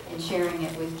can and sharing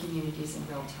it with communities in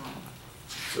real time.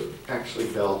 So actually,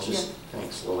 Bill, just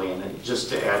thanks, Lillian. And just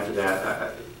to add to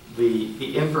that,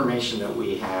 the information that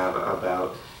we have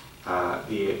about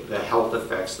the health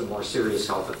effects, the more serious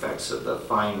health effects of the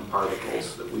fine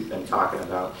particles that we've been talking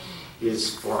about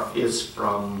is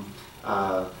from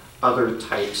other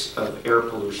types of air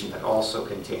pollution that also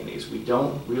contain these. We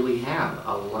don't really have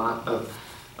a lot of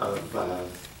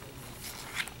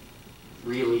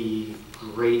really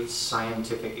great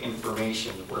scientific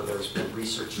information where there's been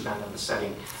research done in the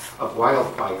setting of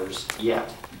wildfires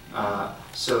yet.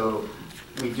 So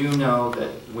we do know that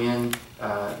when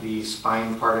these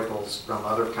fine particles from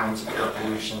other kinds of air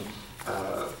pollution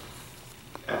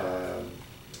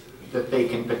that they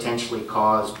can potentially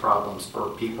cause problems for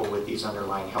people with these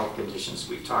underlying health conditions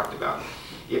we've talked about.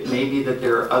 It may be that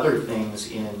there are other things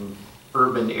in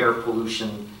urban air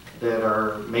pollution that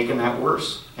are making that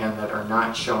worse and that are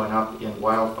not showing up in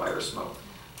wildfire smoke.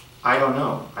 I don't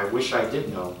know. I wish I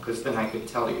did know, because then I could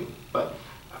tell you. But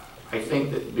I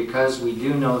think that because we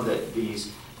do know that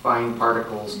these fine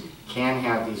particles can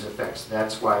have these effects,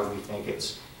 that's why we think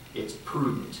it's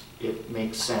prudent. It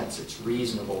makes sense. It's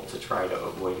reasonable to try to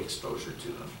avoid exposure to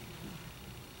them.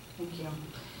 Thank you.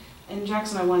 And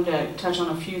Jackson, I wanted to touch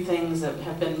on a few things that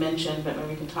have been mentioned, but maybe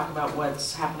we can talk about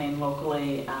what's happening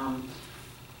locally. I've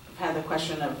had the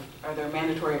question of, are there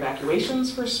mandatory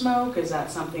evacuations for smoke? Is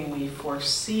that something we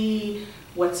foresee?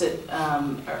 What's it?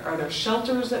 Are there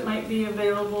shelters that might be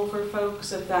available for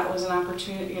folks if that was an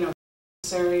opportunity, you know,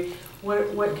 necessary?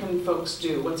 What can folks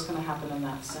do? What's going to happen in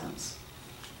that sense?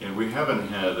 And we haven't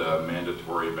had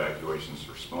mandatory evacuations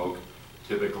for smoke.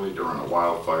 Typically during a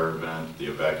wildfire event, the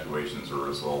evacuations are a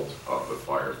result of the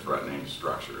fire threatening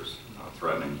structures,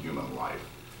 threatening human life.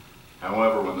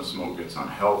 However, when the smoke gets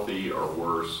unhealthy or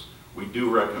worse, we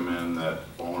do recommend that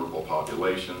vulnerable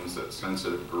populations, that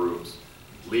sensitive groups,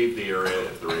 leave the area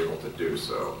if they're able to do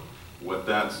so. With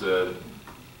that said,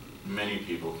 many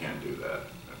people can't do that.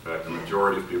 In fact, the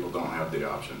majority of people don't have the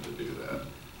option to do that.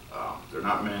 They're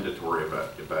not mandatory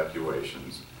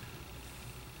evacuations.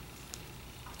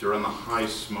 During the high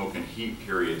smoke and heat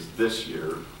periods this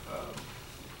year,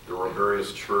 there were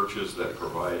various churches that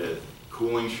provided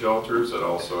cooling shelters that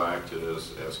also acted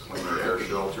as cleaner air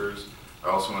shelters. I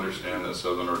also understand that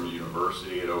Southern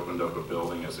University had opened up a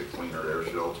building as a cleaner air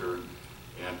shelter.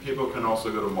 And people can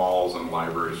also go to malls and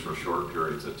libraries for short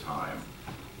periods of time.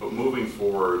 But moving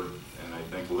forward, and I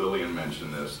think Lillian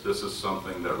mentioned this is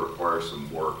something that requires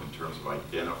some work in terms of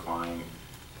identifying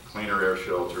cleaner air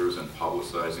shelters and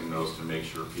publicizing those to make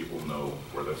sure people know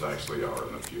where those actually are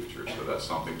in the future. So that's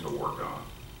something to work on.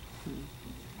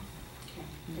 Okay,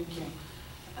 thank you.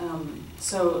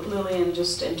 So Lillian,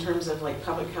 just in terms of like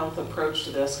public health approach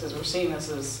to this, because we're seeing this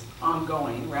as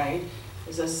ongoing, right?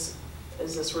 Is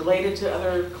this related to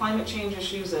other climate change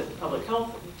issues that public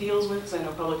health deals with? Because I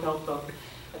know public health both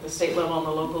at the state level and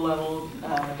the local level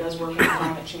does work on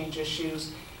climate change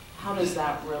issues. How does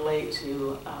that relate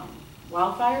to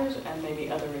wildfires and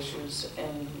maybe other issues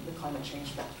in the climate change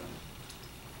spectrum?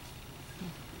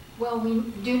 Well, we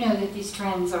do know that these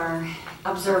trends are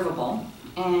observable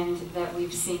and that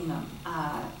we've seen them.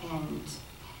 And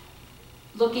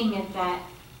looking at that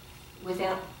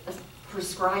without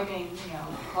prescribing,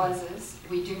 causes,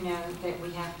 we do know that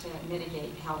we have to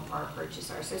mitigate how our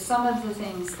approaches are. So some of the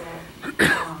things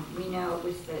that we know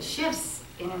with the shifts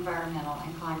in environmental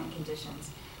and climate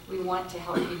conditions, we want to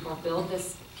help people build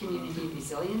this community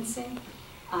resiliency.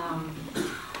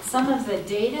 Some of the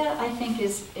data, I think,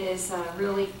 is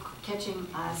really catching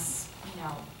us,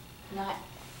 not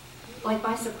like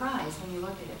by surprise when you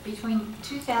look at it. Between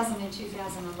 2000 and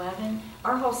 2011,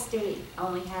 our whole state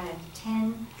only had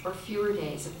 10 or fewer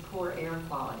days of poor air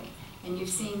quality. And you've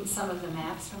seen some of the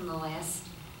maps from the last,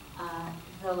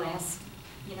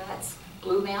 that's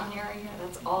Blue Mountain area,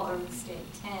 that's all over the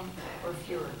state, 10 or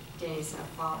fewer days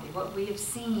of quality. What we have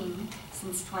seen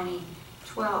since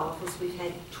 2012 is we've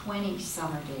had 20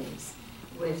 summer days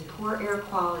with poor air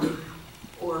quality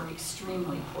or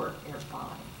extremely poor air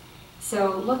quality.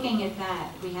 So looking at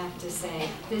that, we have to say,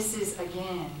 this is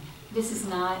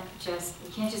not just, we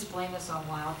can't just blame this on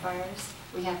wildfires.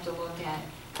 We have to look at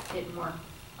it more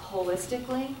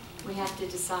holistically. We have to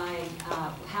decide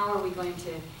how are we going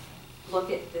to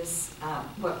look at this,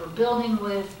 what we're building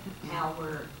with, how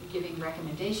we're giving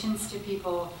recommendations to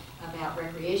people about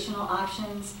recreational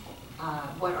options,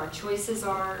 what our choices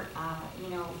are.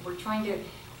 We're trying to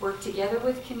work together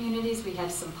with communities. We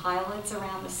have some pilots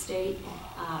around the state,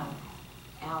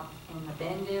 out in the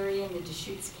Bend area, in the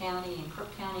Deschutes County and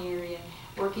Crook County area,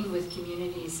 working with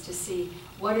communities to see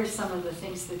what are some of the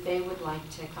things that they would like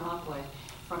to come up with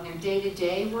from their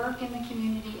day-to-day work in the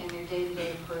community and their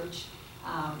day-to-day approach,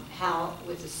 how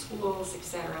with the schools, et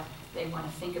cetera, they want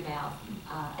to think about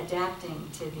adapting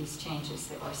to these changes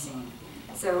that we're seeing.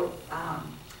 So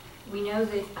we know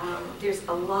that there's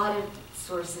a lot of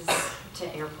sources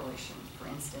to air pollution, for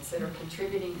instance, that are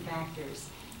contributing factors.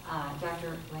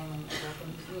 Dr. Lehman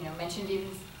mentioned even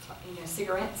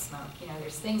cigarette smoke.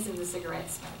 There's things in the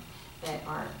cigarette smoke that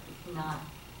are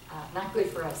not good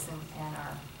for us and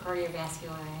our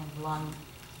cardiovascular and lung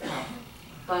health.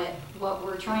 But what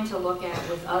we're trying to look at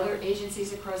with other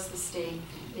agencies across the state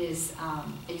is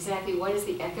exactly what is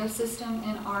the ecosystem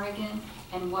in Oregon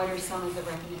and what are some of the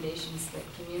recommendations that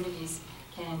communities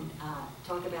can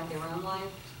talk about their own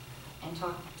life and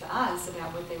talk to us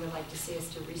about what they would like to see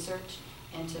us to research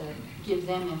and to give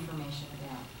them information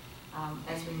about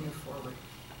as we move forward.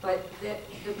 But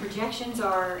the projections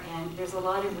are, and there's a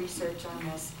lot of research on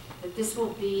this, that this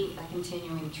will be a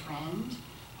continuing trend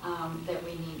that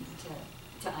we need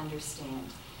to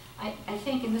understand. I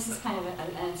think, and this is kind of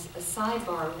a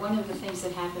sidebar, one of the things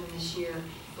that happened this year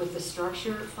with the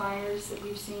structure fires that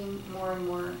we've seen more and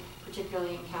more,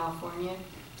 particularly in California,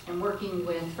 and working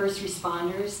with first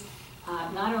responders,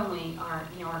 not only are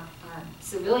our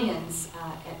civilians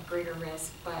at greater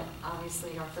risk, but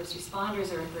obviously our first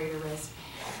responders are at greater risk.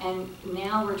 And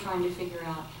now we're trying to figure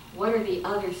out what are the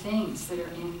other things that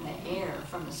are in the air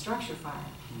from the structure fire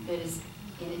that is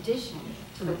in addition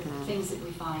to the things that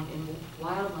we find in the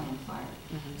wildland fire.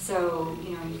 So,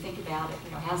 you think about it,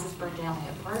 houses burned down, they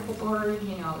have particle board,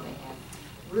 they have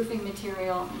roofing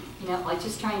material, like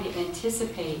just trying to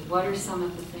anticipate what are some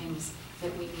of the things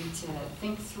that we need to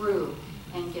think through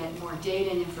and get more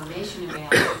data and information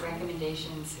about,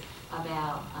 recommendations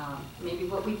about maybe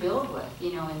what we build with,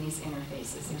 in these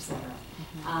interfaces, et cetera.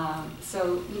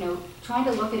 So, trying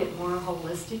to look at it more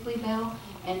holistically, though,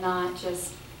 and not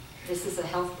just this is a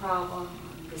health problem,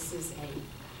 or this is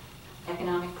a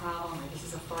economic problem, or this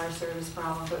is a fire service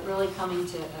problem, but really coming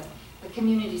to a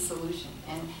community solution.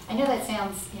 And I know that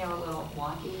sounds, a little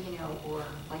wonky, or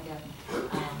like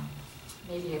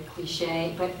maybe a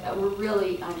cliche, but we're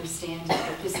really understanding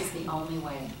that this is the only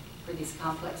way for these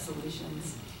complex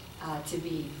solutions to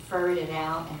be ferreted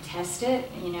out and tested,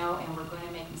 and we're going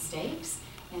to make mistakes,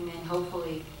 and then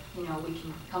hopefully, we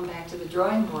can come back to the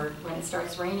drawing board when it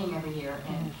starts raining every year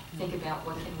and think about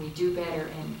what can we do better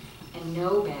and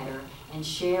know better and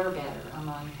share better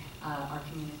among our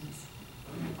communities.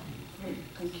 Great,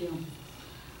 thank you.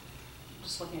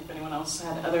 Just looking if anyone else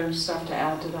had other stuff to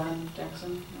add to that,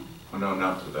 Jackson? No? Well, no,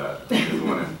 not to that.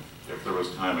 If there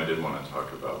was time, I did want to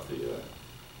talk about the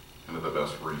kind of the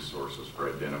best resources for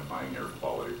identifying air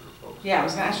quality for folks. Yeah, I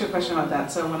was going to ask you a question about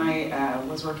that. So when I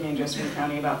was working in Josephine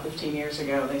County about 15 years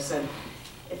ago, they said,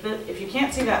 if you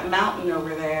can't see that mountain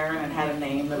over there, and it had a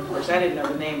name that of course I didn't know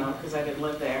the name of because I didn't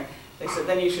live there, they said,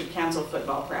 then you should cancel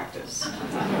football practice. I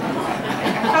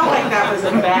felt like that was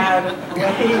a bad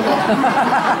way.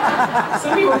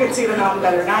 Some people could see the mountain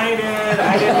better than I did.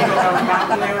 I didn't even know what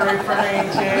mountain they were referring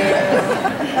to.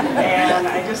 And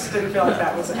I just didn't feel like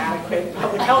that was adequate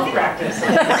public health practice.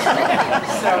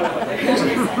 So,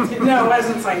 no, it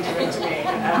wasn't scientific to me.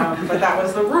 But that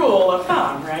was the rule of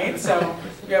thumb, right? So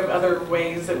do you have other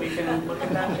ways that we can look at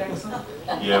that, Jackson?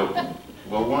 Yeah.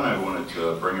 Well, one, I wanted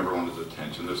to bring everyone's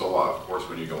attention. There's a lot, of course,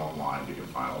 when you go online, you can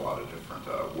find a lot of different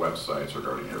websites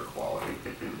regarding air quality.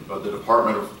 But the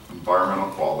Department of Environmental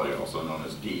Quality, also known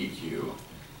as DEQ,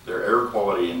 their air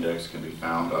quality index can be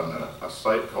found on a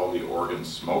site called the Oregon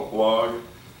Smoke Blog.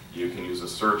 You can use a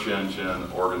search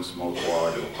engine, Oregon Smoke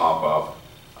Blog, it'll pop up.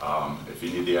 If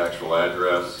you need the actual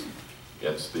address,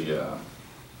 it's the, I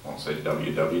won't say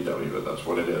www, but that's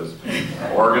what it is.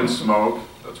 Oregon Smoke,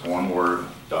 that's one word,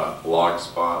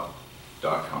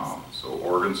 .blogspot.com. So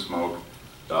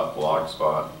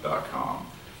organsmoke.blogspot.com.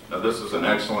 Now this is an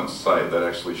excellent site that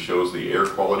actually shows the air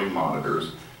quality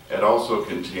monitors. It also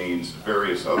contains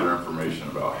various other information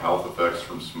about health effects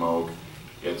from smoke.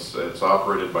 It's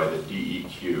operated by the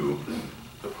DEQ.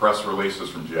 The press releases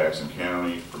from Jackson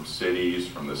County, from cities,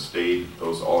 from the state,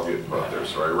 those all get put there.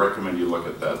 So I recommend you look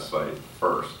at that site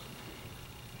first.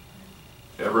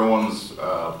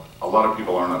 A lot of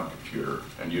people aren't on a computer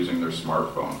and using their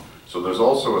smartphone. So there's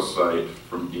also a site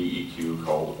from DEQ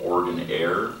called Oregon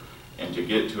Air. And to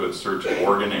get to it, search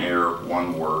Oregon Air,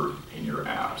 one word, in your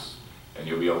apps. And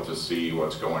you'll be able to see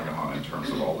what's going on in terms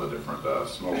of all the different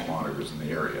smoke monitors in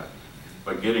the area.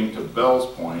 But getting to Bell's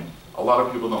point, a lot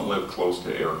of people don't live close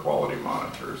to air quality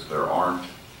monitors. There aren't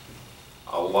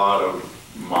a lot of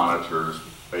monitors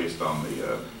based on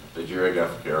the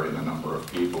geographic area and the number of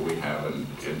people we have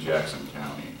in Jackson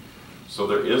County. So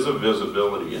there is a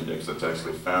visibility index that's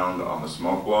actually found on the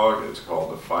smoke blog. It's called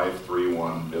the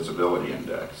 531 Visibility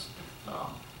Index.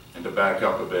 And to back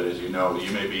up a bit, as you know,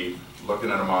 you may be looking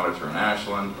at a monitor in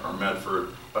Ashland or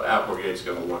Medford, but Applegate's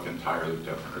going to look entirely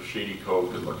different, or Shady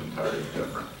Cove could look entirely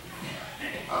different.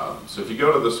 So if you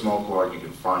go to the smoke log, you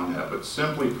can find that. But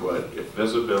simply put, if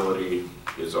visibility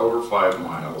is over 5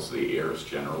 miles, the air is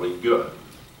generally good.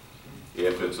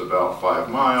 If it's about 5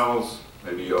 miles,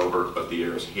 maybe over, but the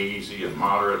air is hazy and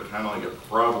moderate, kind of like it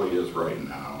probably is right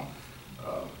now,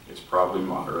 it's probably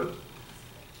moderate.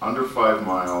 Under 5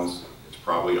 miles, it's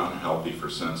probably unhealthy for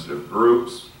sensitive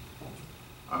groups.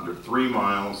 Under 3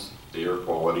 miles, the air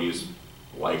quality is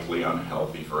likely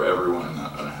unhealthy for everyone in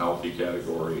that unhealthy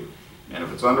category. And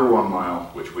if it's under 1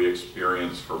 mile, which we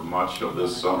experienced for much of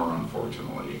this summer,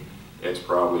 unfortunately, it's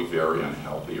probably very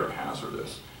unhealthy or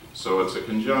hazardous. So it's a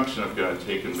conjunction of kind of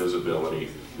taking visibility,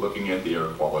 looking at the air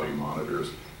quality monitors.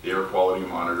 The air quality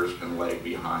monitors can lag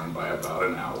behind by about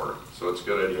an hour. So it's a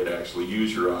good idea to actually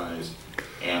use your eyes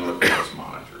and look at those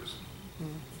monitors.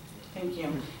 Thank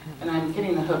you. And I'm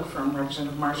getting the hook from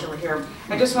Representative Marsh over here.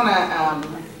 I just want to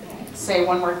say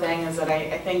one more thing, is that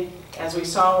I think, as we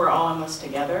saw, we're all in this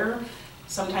together.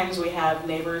 Sometimes we have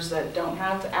neighbors that don't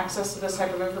have access to this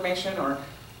type of information, or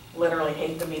literally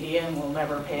hate the media and will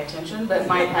never pay attention, but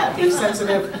might have these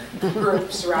sensitive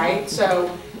groups, right?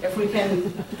 So if we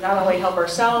can not only help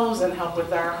ourselves and help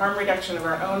with our harm reduction of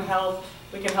our own health,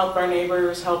 we can help our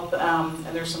neighbors, and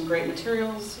there's some great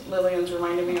materials. Lillian's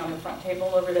reminded me on the front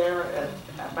table over there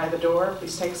by the door,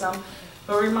 please take some.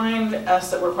 But remind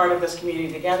us that we're part of this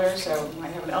community together, so we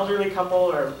might have an elderly couple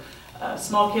or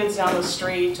small kids down the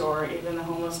street, or even a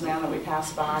homeless man that we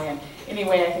pass by. And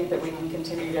anyway, I think that we can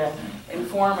continue to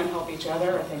inform and help each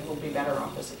other. I think we'll be better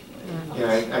off as a community.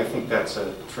 Yeah, I think that's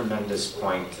a tremendous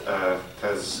point,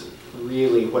 because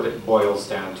really what it boils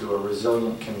down to, a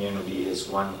resilient community is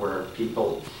one where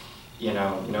people,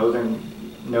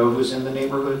 know who's in the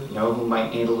neighborhood, know who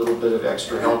might need a little bit of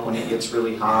extra help when it gets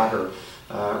really hot or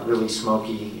really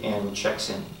smoky, and checks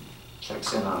in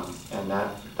on them. And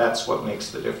that's what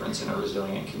makes the difference in a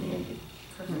resilient community.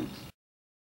 Perfect.